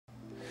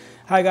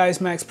Hi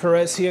guys, Max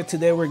Perez here.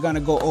 Today we're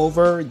gonna go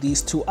over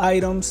these two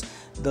items,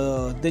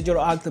 the Digital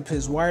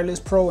Octopus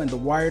Wireless Pro and the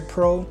Wired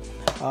Pro.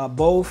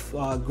 Both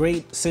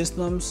great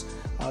systems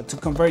to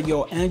convert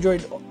your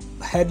Android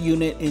head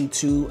unit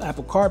into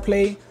Apple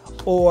Carplay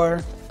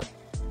or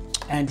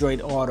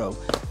Android Auto.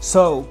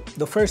 So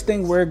the first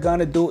thing we're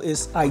gonna do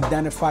is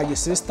identify your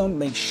system.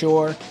 Make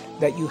sure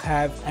that you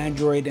have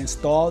Android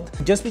installed.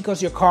 Just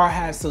because your car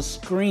has a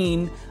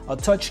screen, a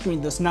touch screen,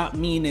 does not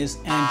mean it's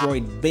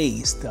Android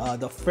based.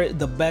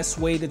 The best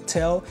way to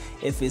tell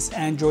if it's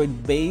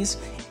Android based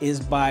is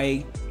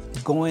by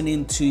going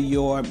into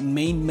your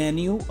main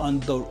menu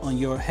on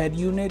your head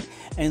unit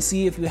and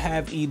see if you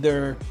have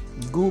either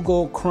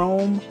Google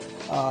Chrome,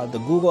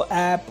 the Google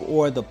app,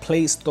 or the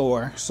Play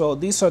Store. So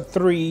these are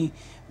three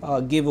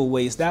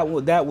giveaways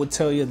that would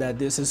tell you that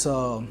this is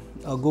a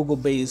Google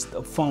based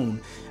phone.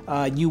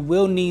 You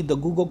will need the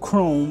Google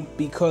Chrome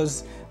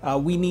because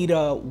we need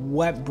a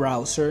web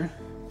browser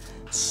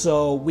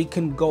so we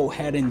can go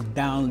ahead and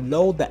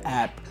download the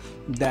app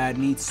that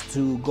needs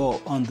to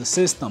go on the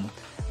system.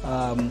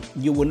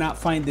 You will not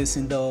find this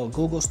in the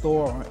Google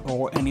Store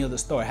or any other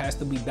store. It has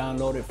to be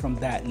downloaded from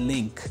that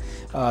link.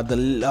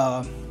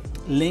 The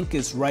link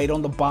is right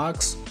on the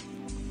box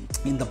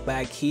in the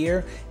back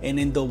here, and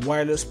in the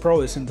Wireless Pro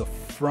is in the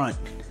front.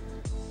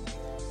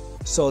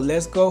 So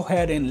let's go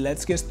ahead and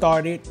let's get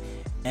started,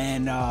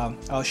 and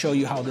I'll show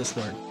you how this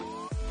works.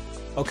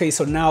 Okay,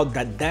 so now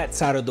that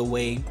that's out of the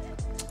way,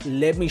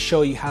 let me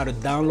show you how to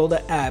download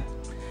the app,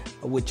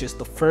 which is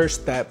the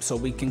first step so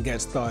we can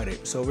get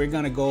started. So we're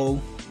gonna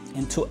go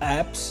into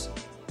apps,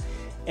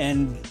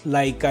 and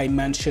like I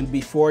mentioned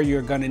before,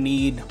 you're gonna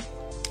need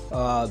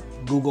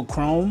Google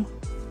Chrome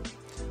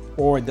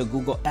or the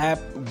Google app,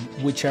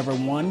 whichever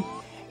one,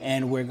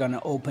 and we're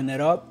gonna open it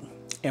up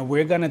and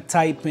we're gonna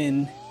type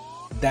in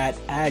that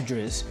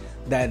address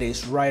that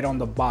is right on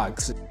the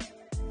box.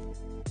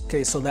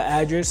 Okay, so the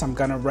address, I'm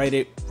gonna write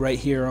it right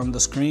here on the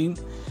screen.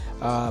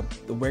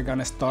 We're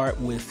gonna start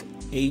with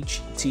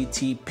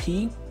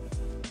HTTP.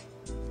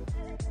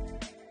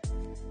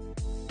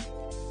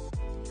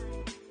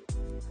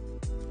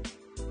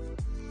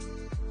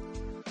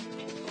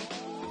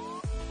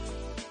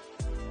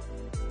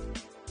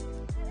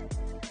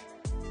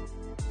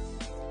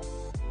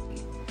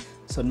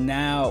 So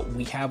now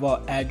we have our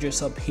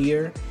address up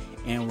here,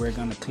 and we're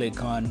gonna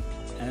click on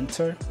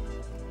enter.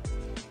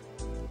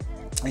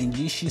 And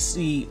you should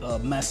see a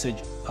message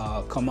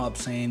come up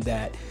saying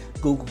that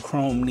Google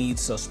Chrome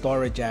needs a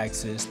storage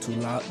access to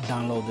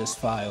download this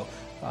file.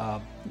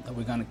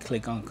 We're gonna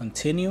click on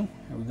continue,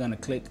 and we're gonna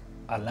click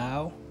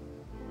allow.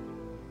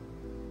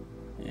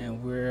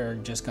 And we're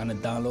just gonna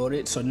download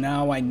it. So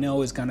now I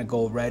know it's gonna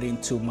go right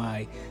into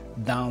my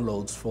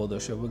downloads folder.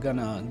 So we're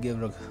gonna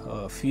give it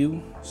a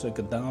few so it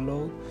could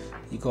download.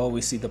 You can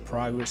always see the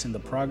progress in the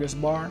progress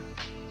bar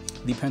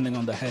depending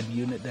on the head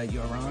unit that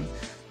you're on.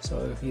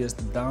 So here's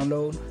the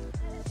download,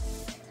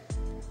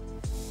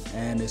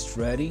 and it's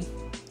ready.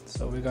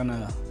 So we're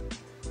gonna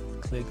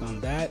click on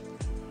that,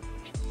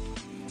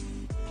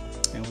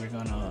 and we're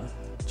gonna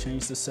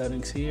change the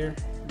settings here.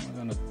 We're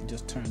gonna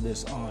just turn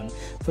this on.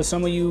 For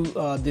some of you,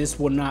 this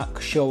will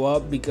not show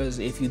up because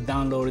if you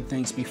downloaded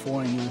things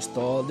before and you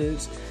installed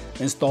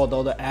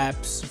all the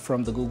apps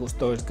from the Google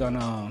Store, it's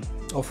gonna,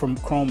 or from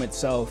Chrome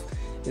itself,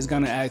 it's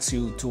gonna ask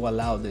you to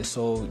allow this.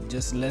 So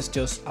let's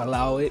just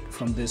allow it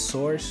from this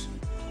source,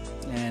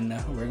 and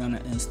we're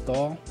gonna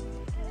install.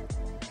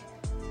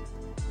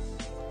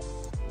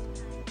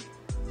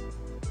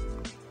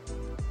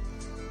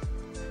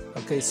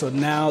 Okay, so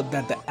now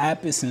that the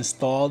app is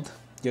installed,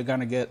 you're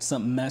gonna get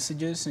some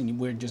messages, and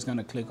we're just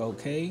gonna click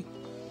OK.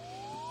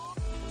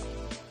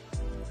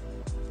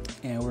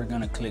 And we're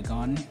gonna click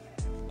on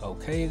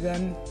OK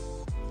again.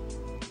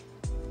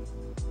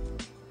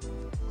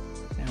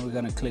 And we're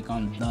gonna click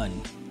on done.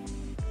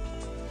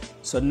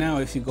 So now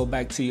if you go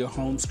back to your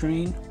home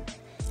screen,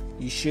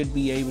 you should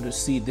be able to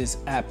see this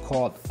app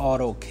called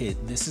AutoKit.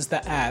 This is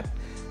the app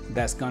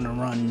that's gonna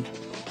run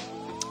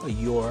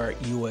your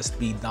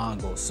USB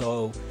dongle.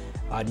 So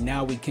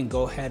now we can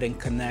go ahead and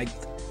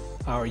connect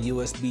our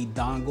USB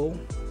dongle,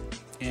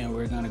 and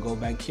we're gonna go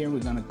back here.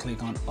 We're gonna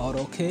click on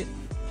AutoKit,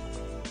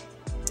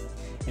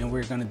 and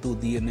we're gonna do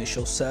the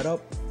initial setup.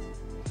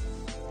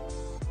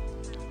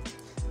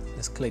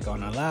 Let's click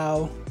on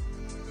allow,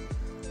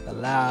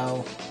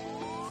 allow,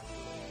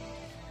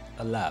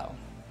 allow.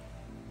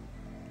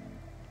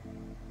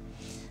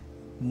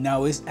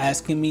 Now it's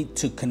asking me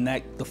to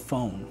connect the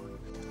phone.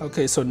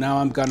 Okay, so now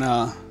I'm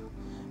gonna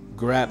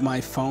grab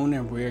my phone,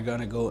 and we're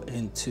gonna go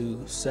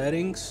into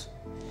settings,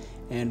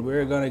 and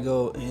we're gonna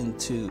go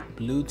into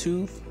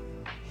Bluetooth,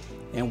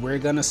 and we're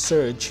gonna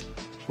search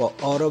for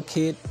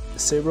AutoKit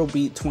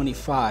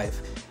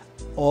 0B25.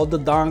 All the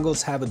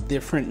dongles have a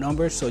different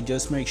number, so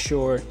just make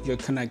sure you're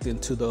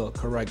connected to the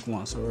correct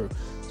one. So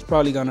it's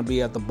probably gonna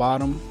be at the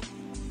bottom,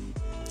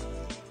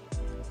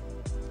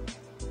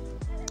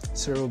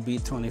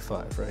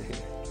 0B25 right here.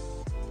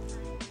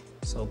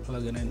 So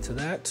plug it into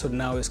that. So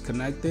now it's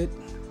connected.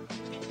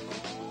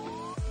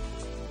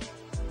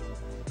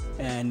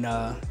 and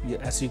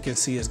as you can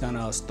see, it's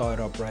gonna start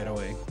up right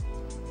away.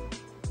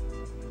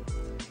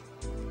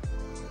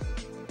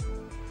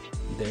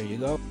 There you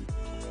go.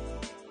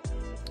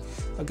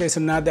 Okay,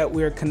 so now that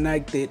we're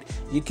connected,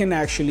 you can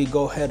actually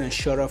go ahead and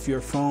shut off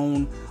your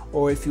phone,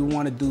 or if you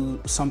want to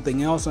do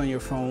something else on your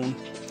phone,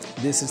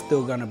 this is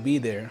still gonna be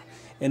there.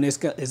 And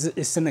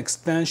it's an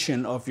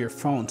extension of your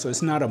phone, so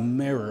it's not a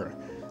mirror.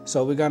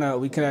 So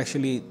we can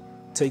actually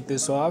take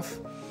this off,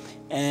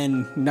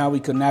 and now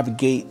we can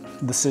navigate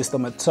the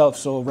system itself.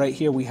 So right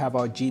here we have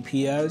our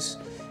GPS,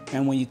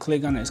 and when you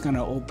click on it, it's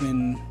gonna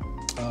open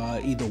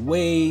either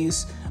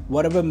Waze,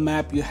 whatever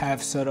map you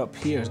have set up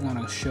here is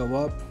gonna show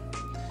up.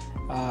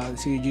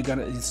 So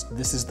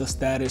this is the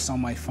status on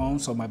my phone,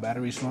 so my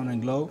battery's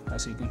running low,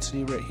 as you can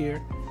see right here.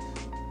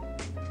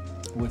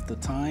 With the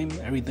time,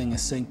 everything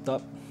is synced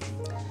up.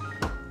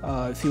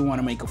 If you want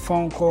to make a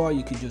phone call,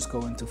 you can just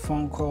go into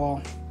phone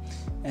call,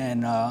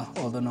 and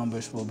all the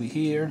numbers will be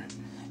here.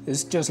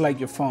 It's just like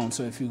your phone,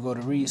 so if you go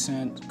to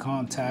recent,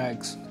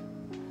 contacts,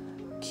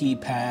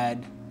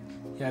 keypad,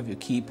 you have your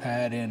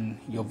keypad and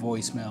your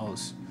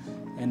voicemails,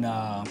 and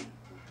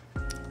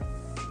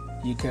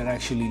you can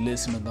actually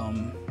listen to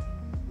them.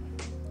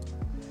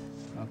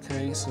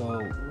 Okay, so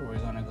we're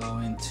gonna go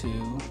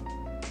into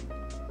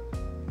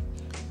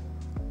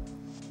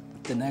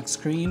the next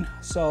screen.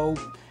 So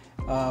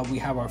we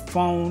have our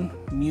phone,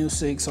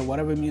 music, so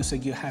whatever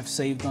music you have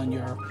saved on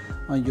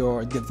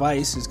your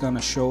device is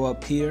gonna show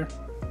up here.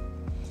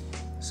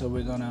 So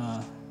we're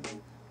gonna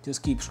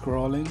just keep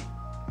scrolling.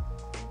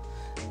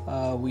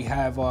 We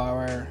have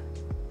our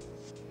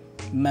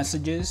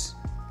messages.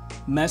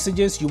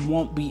 You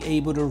won't be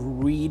able to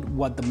read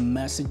what the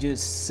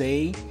messages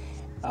say,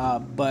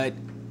 but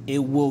it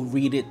will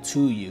read it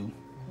to you.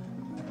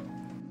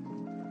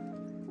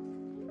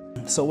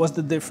 So what's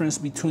the difference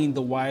between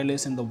the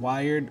wireless and the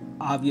wired?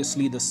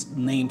 Obviously, the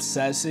name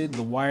says it.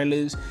 The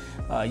wireless,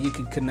 you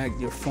can connect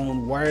your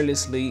phone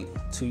wirelessly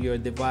to your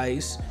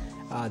device.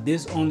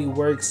 This only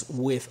works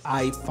with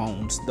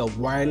iPhones. The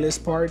wireless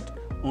part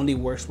only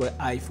works with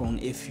iPhone.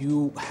 If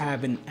you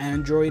have an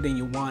Android and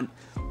you want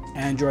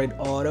Android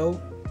Auto,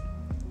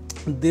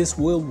 this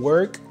will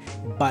work,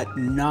 but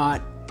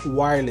not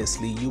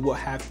wirelessly. You will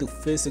have to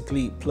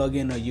physically plug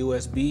in a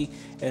USB,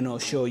 and it'll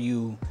show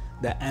you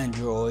the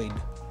Android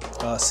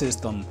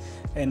system,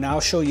 and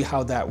I'll show you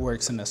how that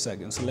works in a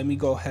second. So let me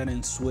go ahead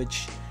and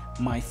switch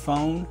my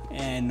phone,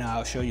 and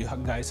I'll show you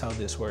guys how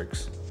this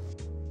works.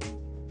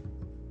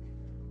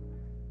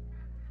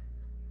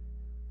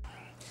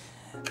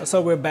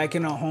 So we're back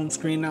in our home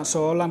screen now.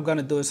 So all I'm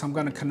gonna do is I'm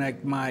gonna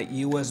connect my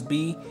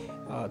USB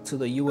to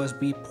the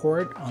USB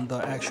port on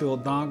the actual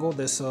dongle.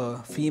 This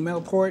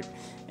female port,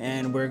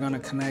 and we're gonna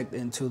connect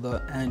into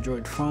the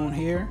Android phone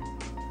here.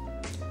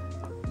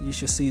 You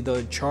should see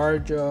the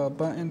charge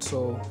button,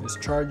 so it's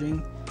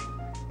charging,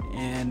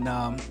 and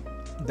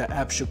the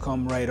app should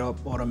come right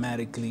up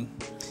automatically.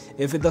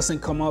 If it doesn't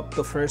come up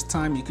the first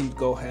time, you can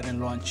go ahead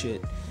and launch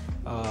it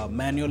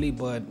manually,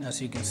 but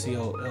as you can see,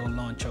 it'll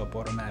launch up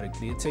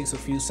automatically. It takes a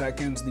few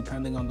seconds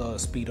depending on the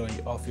speed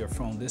of your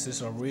phone. This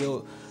is a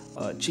real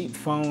cheap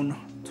phone,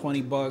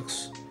 20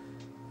 bucks,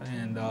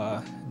 and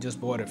just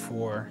bought it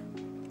for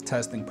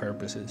testing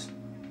purposes.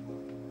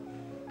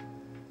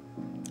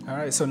 All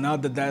right, so now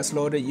that that's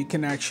loaded, you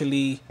can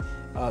actually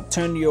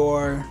turn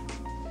your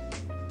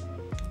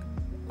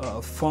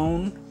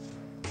phone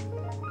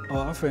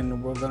off,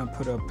 and we're gonna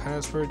put a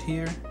password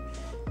here.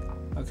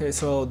 Okay,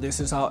 so this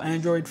is our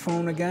Android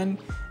phone again,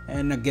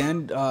 and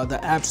again, the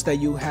apps that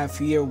you have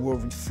here will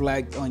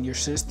reflect on your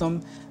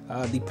system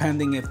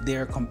depending if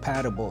they're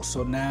compatible.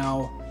 So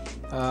now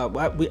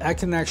I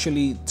can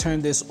actually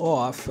turn this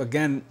off.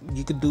 Again,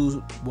 you could do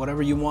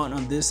whatever you want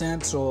on this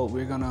end, so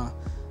we're gonna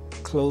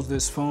close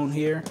this phone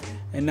here,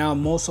 and now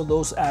most of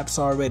those apps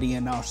are already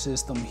in our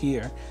system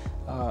here.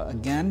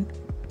 Again,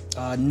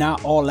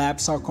 not all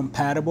apps are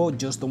compatible,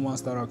 just the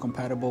ones that are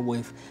compatible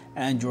with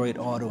Android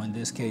Auto in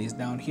this case.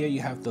 Down here you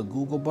have the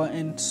Google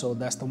button, so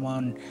that's the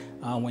one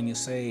when you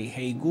say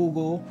hey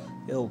Google,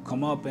 it'll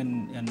come up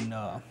and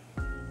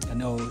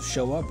it'll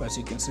show up, as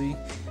you can see,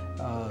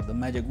 the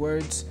magic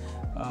words.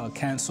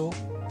 Cancel.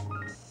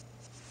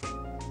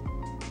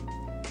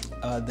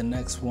 The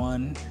next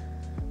one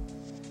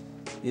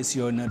is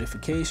your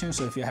notification,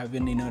 so if you have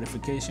any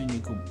notification, you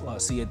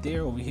could see it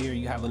there. Over here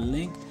you have a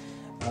link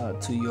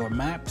to your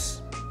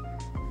maps,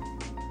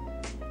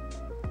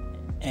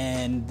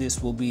 and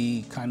this will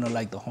be kind of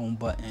like the home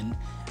button.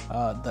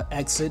 The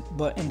exit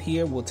button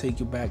here will take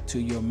you back to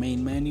your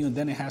main menu, and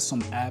then it has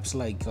some apps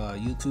like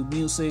YouTube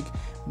Music,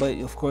 but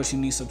of course you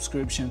need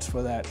subscriptions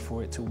for that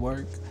for it to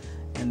work.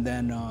 And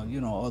then you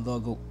know, all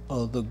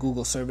the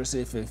Google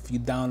services. If you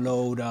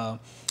download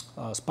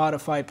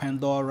Spotify,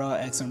 Pandora,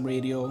 XM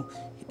Radio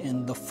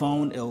in the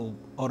phone, it'll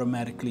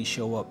automatically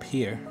show up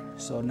here.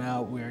 So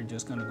now we're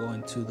just gonna go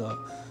into the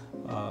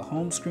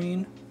home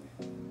screen,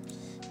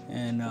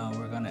 and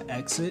we're gonna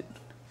exit,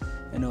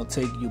 and it'll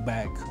take you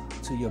back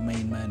to your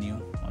main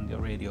menu on your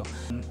radio.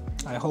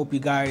 I hope you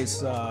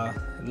guys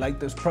like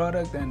this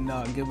product and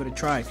give it a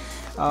try.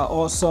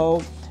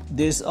 Also,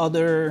 there's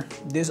other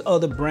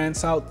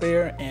brands out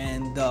there,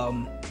 and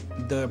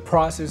the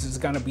process is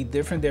gonna be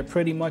different. They're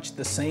pretty much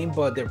the same,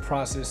 but their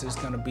process is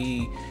gonna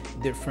be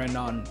different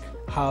on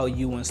how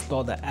you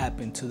install the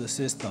app into the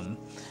system.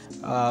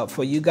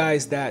 For you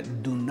guys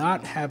that do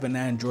not have an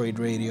Android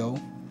radio,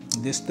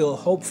 there's still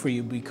hope for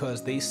you,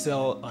 because they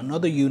sell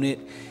another unit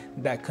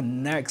that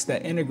connects,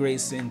 that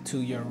integrates into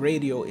your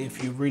radio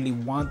if you really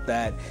want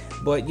that.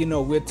 But you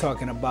know, we're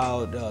talking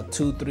about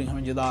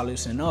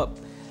 $200-300 and up,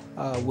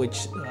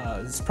 which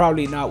is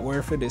probably not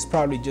worth it. It's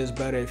probably just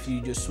better if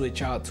you just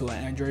switch out to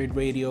an Android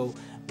radio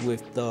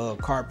with the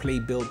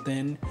CarPlay built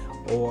in,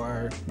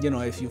 or you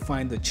know, if you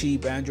find the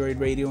cheap Android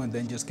radio and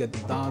then just get the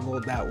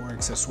dongle, that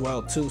works as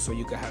well too. So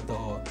you can have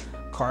the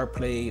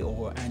CarPlay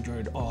or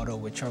Android Auto,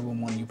 whichever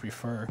one you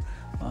prefer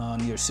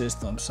on your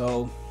system.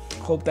 So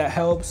hope that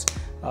helps.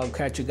 I'll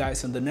catch you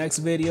guys in the next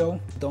video.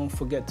 Don't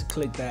forget to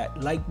click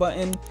that like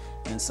button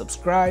and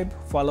subscribe.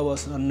 Follow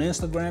us on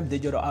Instagram,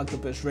 Digital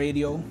Octopus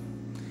Radio,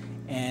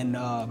 and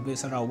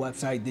visit our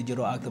website,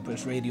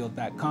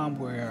 digitaloctopusradio.com,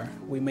 where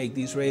we make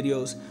these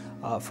radios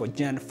for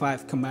Gen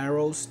 5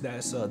 Camaros.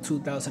 That's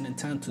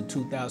 2010 to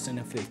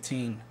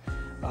 2015.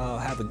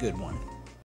 Have a good one.